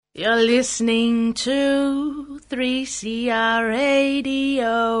You're listening to 3CR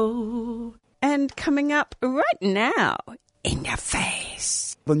Radio. And coming up right now, in your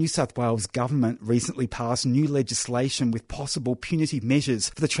face. The New South Wales government recently passed new legislation with possible punitive measures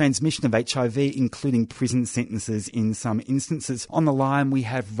for the transmission of HIV, including prison sentences in some instances. On the line, we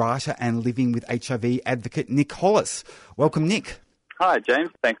have writer and living with HIV advocate Nick Holas. Welcome, Nick. Hi, James.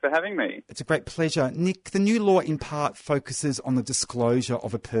 Thanks for having me. It's a great pleasure. Nick, the new law in part focuses on the disclosure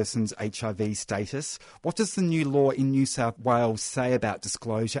of a person's HIV status. What does the new law in New South Wales say about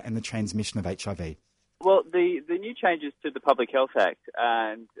disclosure and the transmission of HIV? Well, the new changes to the Public Health Act,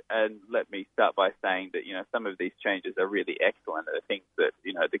 and let me start by saying that, some of these changes are really excellent. They're things that,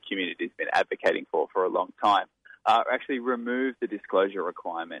 the community's been advocating for a long time, actually remove the disclosure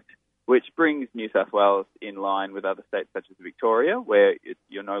requirement, which brings New South Wales in line with other states such as Victoria, where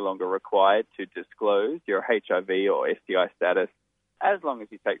you're no longer required to disclose your HIV or STI status as long as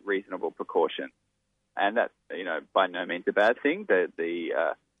you take reasonable precautions. And that's, by no means a bad thing.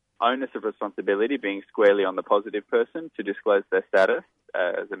 The onus of responsibility being squarely on the positive person to disclose their status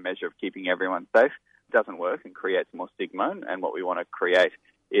as a measure of keeping everyone safe doesn't work and creates more stigma. And what we want to create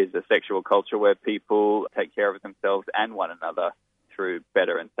is a sexual culture where people take care of themselves and one another through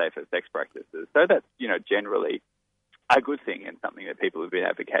better and safer sex practices. So that's, generally a good thing and something that people have been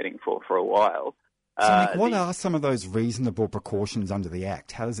advocating for a while. So, Nick, what are some of those reasonable precautions under the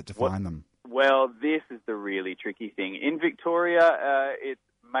Act? How does it define them? Well, this is the really tricky thing. In Victoria, it's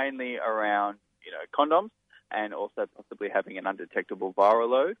mainly around, condoms and also possibly having an undetectable viral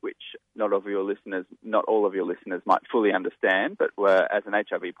load, which not all of your listeners might fully understand. But as an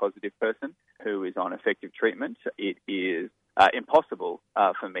HIV positive person who is on effective treatment, it is impossible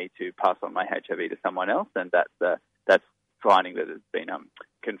for me to pass on my HIV to someone else, and that's finding that has been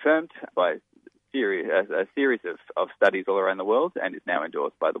confirmed by a series of studies all around the world and is now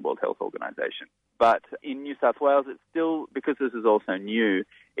endorsed by the World Health Organization. But in New South Wales, it's still, because this is also new,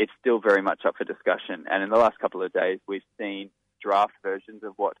 it's still very much up for discussion. And in the last couple of days, we've seen draft versions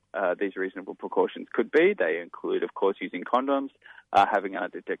of what these reasonable precautions could be. They include, of course, using condoms, having an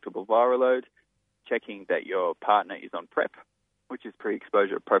undetectable viral load, checking that your partner is on PrEP, which is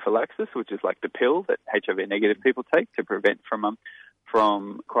pre-exposure prophylaxis, which is like the pill that HIV-negative people take to prevent from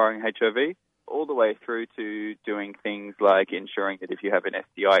acquiring HIV, all the way through to doing things like ensuring that if you have an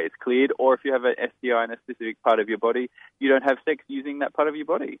STI, it's cleared, or if you have an STI in a specific part of your body, you don't have sex using that part of your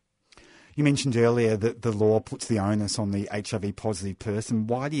body. You mentioned earlier that the law puts the onus on the HIV-positive person.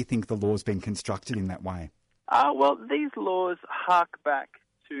 Why do you think the law's been constructed in that way? Well, these laws hark back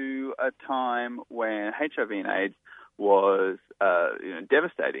to a time when HIV and AIDS was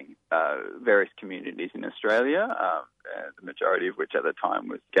devastating various communities in Australia, the majority of which at the time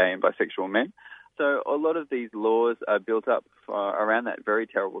was gay and bisexual men. So a lot of these laws are built up around that very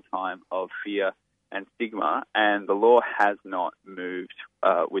terrible time of fear and stigma, and the law has not moved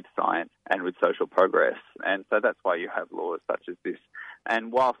with science and with social progress. And so that's why you have laws such as this.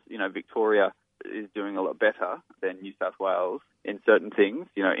 And whilst, Victoria is doing a lot better than New South Wales in certain things.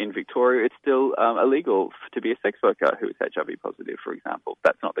 In Victoria, it's still illegal to be a sex worker who is HIV positive, for example.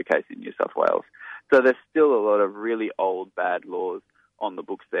 That's not the case in New South Wales. So there's still a lot of really old, bad laws on the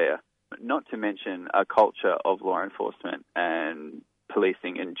books there, not to mention a culture of law enforcement and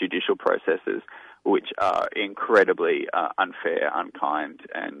policing and judicial processes which are incredibly unfair, unkind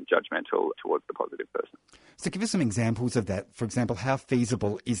and judgmental towards the positive person. So give us some examples of that. For example, how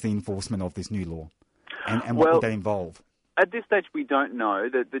feasible is the enforcement of this new law? And what would that involve? At this stage, we don't know.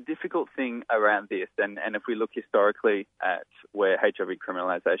 The difficult thing around this, and if we look historically at where HIV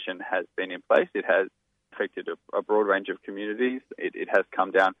criminalisation has been in place, it has affected a broad range of communities. It has come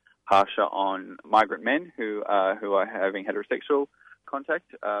down harsher on migrant men who are having heterosexual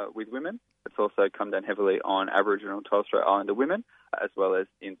contact with women. It's also come down heavily on Aboriginal and Torres Strait Islander women, as well as,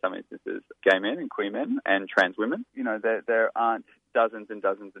 in some instances, gay men and queer men and trans women. There aren't dozens and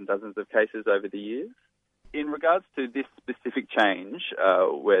dozens and dozens of cases over the years. In regards to this specific change,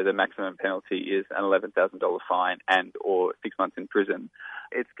 where the maximum penalty is an $11,000 fine and or 6 months in prison,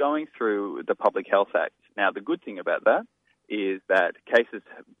 it's going through the Public Health Act. Now, the good thing about that is that cases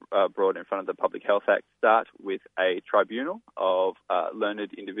brought in front of the Public Health Act start with a tribunal of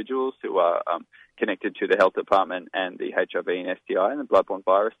learned individuals who are connected to the health department and the HIV and STI and the bloodborne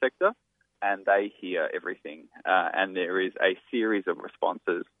virus sector, and they hear everything. And there is a series of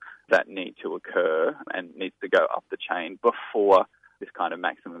responses that need to occur and needs to go up the chain before this kind of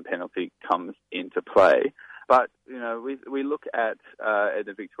maximum penalty comes into play. But, we look at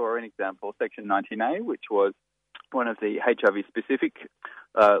the Victorian example, Section 19A, which was one of the HIV-specific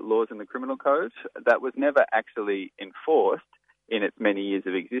laws in the criminal code that was never actually enforced. in its many years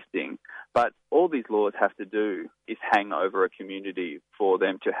of existing. But all these laws have to do is hang over a community for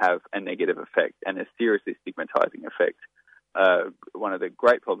them to have a negative effect and a seriously stigmatising effect. One of the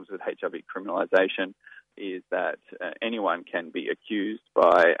great problems with HIV criminalisation is that anyone can be accused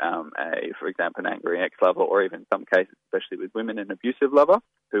by, for example, an angry ex-lover, or even in some cases, especially with women, an abusive lover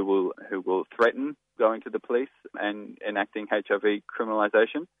who will threaten going to the police and enacting HIV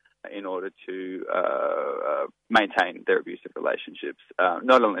criminalisation in order to maintain their abusive relationships.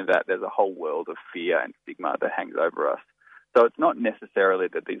 Not only that, there's a whole world of fear and stigma that hangs over us. So it's not necessarily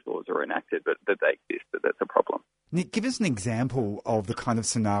that these laws are enacted, but that they exist, that that's a problem. Nick, give us an example of the kind of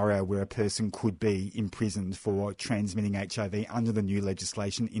scenario where a person could be imprisoned for transmitting HIV under the new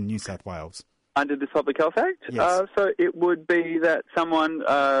legislation in New South Wales. Under the Public Health Act? Yes. So it would be that someone,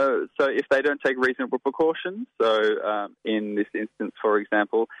 so if they don't take reasonable precautions, so in this instance, for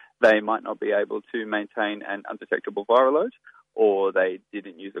example, they might not be able to maintain an undetectable viral load, or they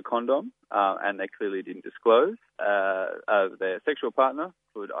didn't use a condom, and they clearly didn't disclose, their sexual partner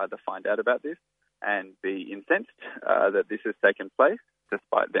could either find out about this and be incensed that this has taken place,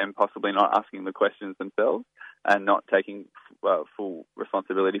 despite them possibly not asking the questions themselves and not taking full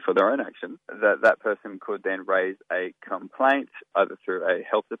responsibility for their own actions. That person could then raise a complaint either through a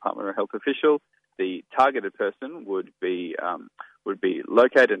health department or a health official. The targeted person would be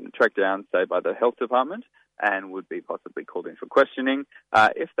located and tracked down, say, by the health department, and would be possibly called in for questioning.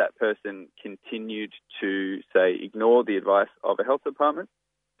 If that person continued to, say, ignore the advice of a health department,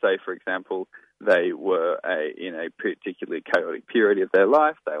 say, for example, they were in a particularly chaotic period of their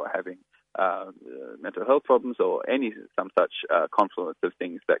life, they were having mental health problems or some such confluence of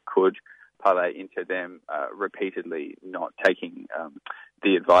things that could parlay into them repeatedly not taking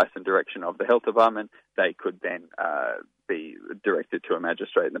the advice and direction of the health department, they could then be directed to a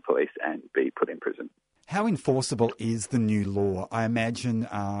magistrate and the police and be put in prison. How enforceable is the new law? I imagine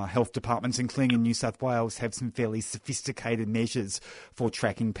health departments, including in New South Wales, have some fairly sophisticated measures for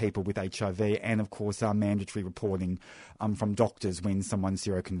tracking people with HIV and, of course, mandatory reporting from doctors when someone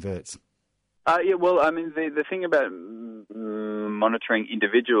seroconverts. The thing about monitoring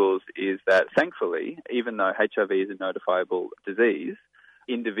individuals is that, thankfully, even though HIV is a notifiable disease,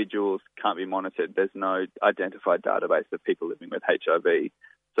 individuals can't be monitored. There's no identified database of people living with HIV.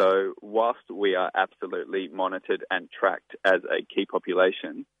 So whilst we are absolutely monitored and tracked as a key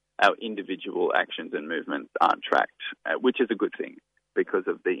population, our individual actions and movements aren't tracked, which is a good thing because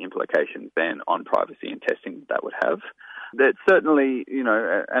of the implications then on privacy and testing that would have. That certainly,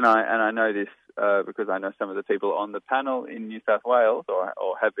 and I know this because I know some of the people on the panel in New South Wales or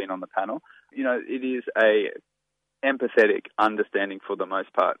have been on the panel, it is a empathetic, understanding for the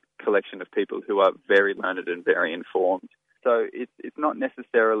most part, collection of people who are very learned and very informed. So it's not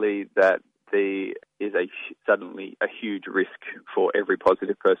necessarily that there is suddenly a huge risk for every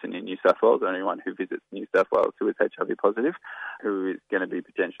positive person in New South Wales or anyone who visits New South Wales who is HIV positive, who is going to be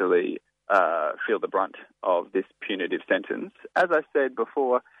potentially feel the brunt of this punitive sentence. As I said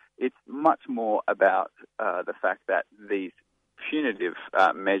before, it's much more about the fact that these punitive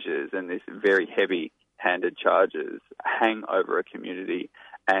measures and these very heavy-handed charges hang over a community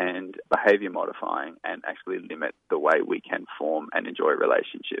and behaviour modifying and actually limit the way we can form and enjoy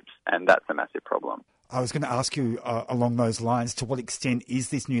relationships. And that's a massive problem. I was going to ask you along those lines, to what extent is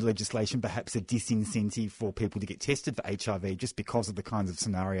this new legislation perhaps a disincentive for people to get tested for HIV just because of the kinds of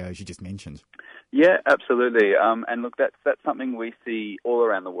scenarios you just mentioned? Yeah, absolutely. And look, that's something we see all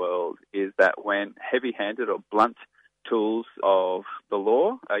around the world, is that when heavy-handed or blunt tools of the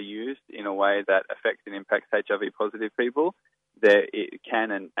law are used in a way that affects and impacts HIV-positive people, it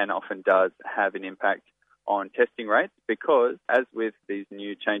can and often does have an impact on testing rates, because as with these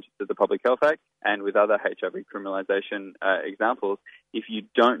new changes to the Public Health Act and with other HIV criminalisation examples, if you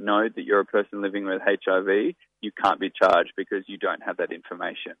don't know that you're a person living with HIV, you can't be charged because you don't have that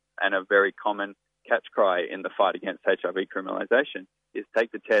information. And a very common catch cry in the fight against HIV criminalisation is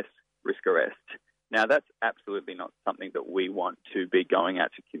take the test, risk arrest. Now, that's absolutely not something that we want to be going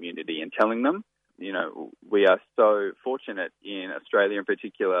out to community and telling them. We are so fortunate in Australia, in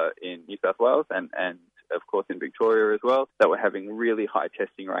particular in New South Wales and of course in Victoria as well, that we're having really high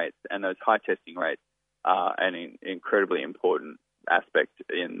testing rates, and those high testing rates are an incredibly important aspect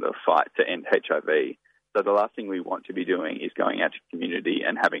in the fight to end HIV. So the last thing we want to be doing is going out to community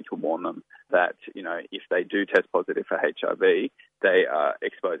and having to warn them that, if they do test positive for HIV, they are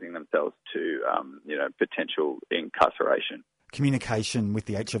exposing themselves to, potential incarceration. communication with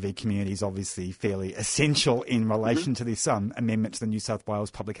the HIV community is obviously fairly essential in relation to this amendment to the New South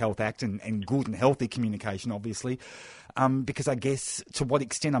Wales Public Health Act and good and healthy communication, obviously. Because I guess to what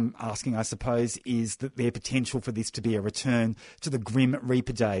extent I'm asking, I suppose, is that there potential for this to be a return to the grim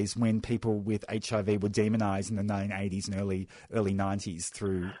Reaper days when people with HIV were demonised in the 1980s and early 90s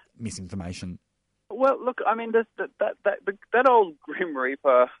through misinformation? Well, look, I mean, that old Grim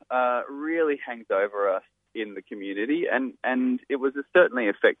Reaper really hangs over us in the community, and it was a certainly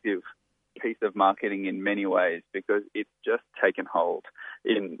effective piece of marketing in many ways because it's just taken hold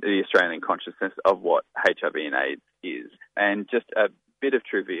in the Australian consciousness of what HIV and AIDS is. And just a bit of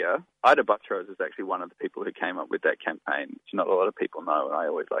trivia, Ida Buttrose is actually one of the people who came up with that campaign, which not a lot of people know, and I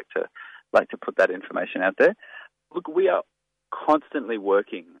always like to put that information out there. Look, we are constantly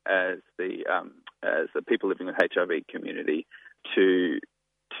working as the people living with HIV community to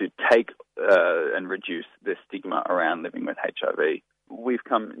take and reduce the stigma around living with HIV. We've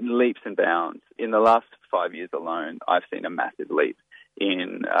come leaps and bounds. In the last 5 years alone, I've seen a massive leap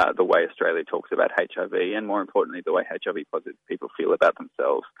in the way Australia talks about HIV and, more importantly, the way HIV-positive people feel about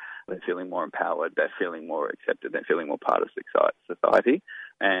themselves. They're feeling more empowered, they're feeling more accepted, they're feeling more part of society.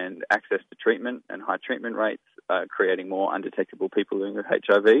 And access to treatment and high treatment rates, creating more undetectable people living with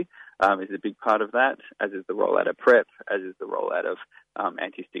HIV is a big part of that, as is the rollout of PrEP, as is the rollout of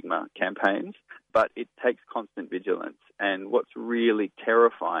anti-stigma campaigns. But it takes constant vigilance. And what's really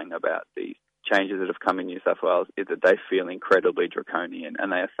terrifying about these changes that have come in New South Wales is that they feel incredibly draconian,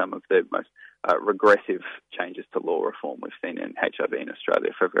 and they are some of the most regressive changes to law reform we've seen in HIV in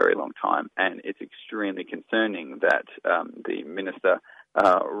Australia for a very long time. And it's extremely concerning that the Minister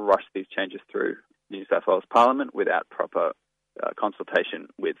rushed these changes through New South Wales Parliament without proper consultation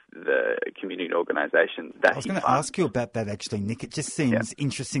with the community organisations that I was going to ask you about that actually, Nick. It just seems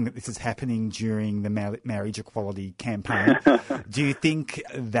interesting that this is happening during the marriage equality campaign. Do you think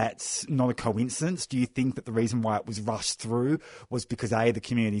that's not a coincidence? Do you think that the reason why it was rushed through was because A, the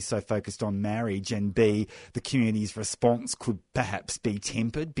community is so focused on marriage, and B, the community's response could perhaps be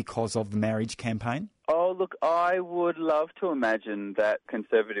tempered because of the marriage campaign? Oh, look, I would love to imagine that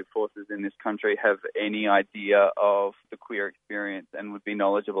conservative forces in this country have any idea of the queer experience and would be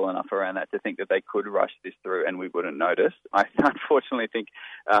knowledgeable enough around that to think that they could rush this through and we wouldn't notice. I unfortunately think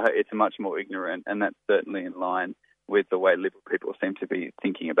it's much more ignorant, and that's certainly in line with the way Liberal people seem to be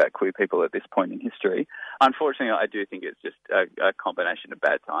thinking about queer people at this point in history. Unfortunately, I do think it's just a combination of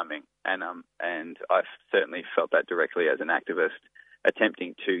bad timing, and I've certainly felt that directly as an activist,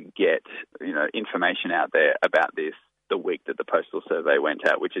 attempting to get information out there about this the week that the postal survey went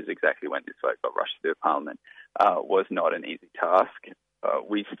out, which is exactly when this vote got rushed through Parliament, was not an easy task.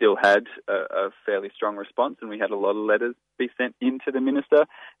 We still had a fairly strong response, and we had a lot of letters be sent into the Minister,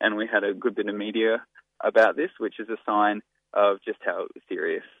 and we had a good bit of media about this, which is a sign of just how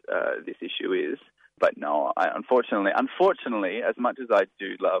serious this issue is. But no, unfortunately, as much as I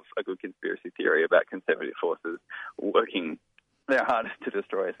do love a good conspiracy theory about conservative forces working their hardest to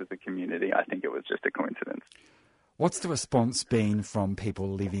destroy us as a community, I think it was just a coincidence. What's the response been from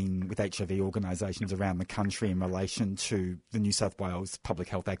people living with HIV organisations around the country in relation to the New South Wales Public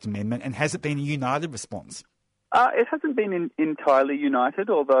Health Act amendment, and has it been a united response? It hasn't been entirely united,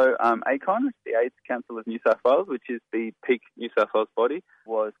 although ACON, the AIDS Council of New South Wales, which is the peak New South Wales body,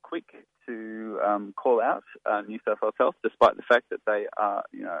 was quick to call out New South Wales Health, despite the fact that they are,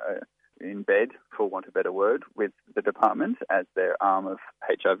 in bed, for want of a better word, with the department as their arm of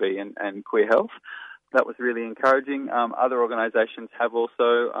HIV and queer health. That was really encouraging. Other organisations have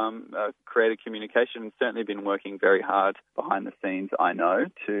also created communication and certainly been working very hard behind the scenes, I know,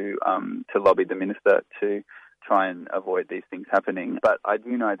 to lobby the Minister to try and avoid these things happening. But I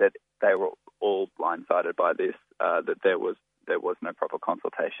do know that they were all blindsided by this, that there was no proper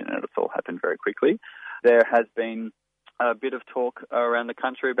consultation, and it's all happened very quickly. There has been a bit of talk around the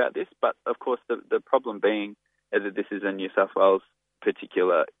country about this, but of course the problem being is that this is a New South Wales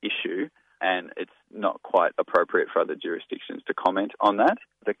particular issue, and it's not quite appropriate for other jurisdictions to comment on that.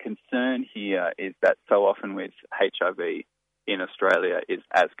 The concern here is that so often with HIV in Australia is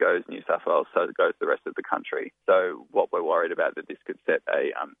as goes New South Wales, so goes the rest of the country. So what we're worried about that this could set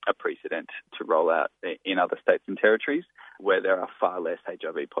a precedent to roll out in other states and territories where there are far less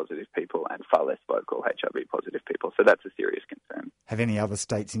HIV-positive people and far less vocal HIV-positive people. So that's a serious concern. Have any other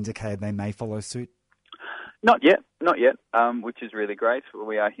states indicated they may follow suit? Not yet, which is really great.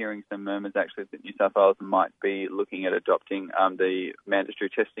 We are hearing some murmurs actually that New South Wales might be looking at adopting the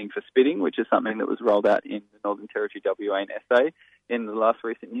mandatory testing for spitting, which is something that was rolled out in the Northern Territory, WA and SA in the last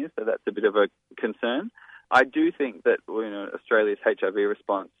recent years, so that's a bit of a concern. I do think that Australia's HIV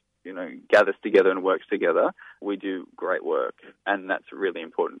response gathers together and works together, we do great work. And that's a really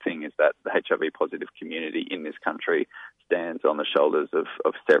important thing, is that the HIV positive community in this country stands on the shoulders of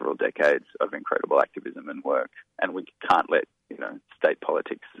several decades of incredible activism and work. And we can't let, state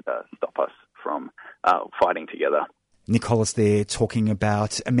politics stop us from fighting together. Nick Holas there talking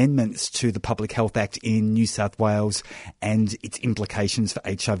about amendments to the Public Health Act in New South Wales and its implications for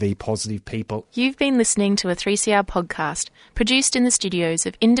HIV positive people. You've been listening to a 3CR podcast produced in the studios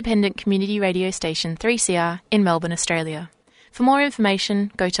of independent community radio station 3CR in Melbourne, Australia. For more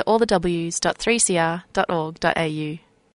information, go to allthews.3cr.org.au.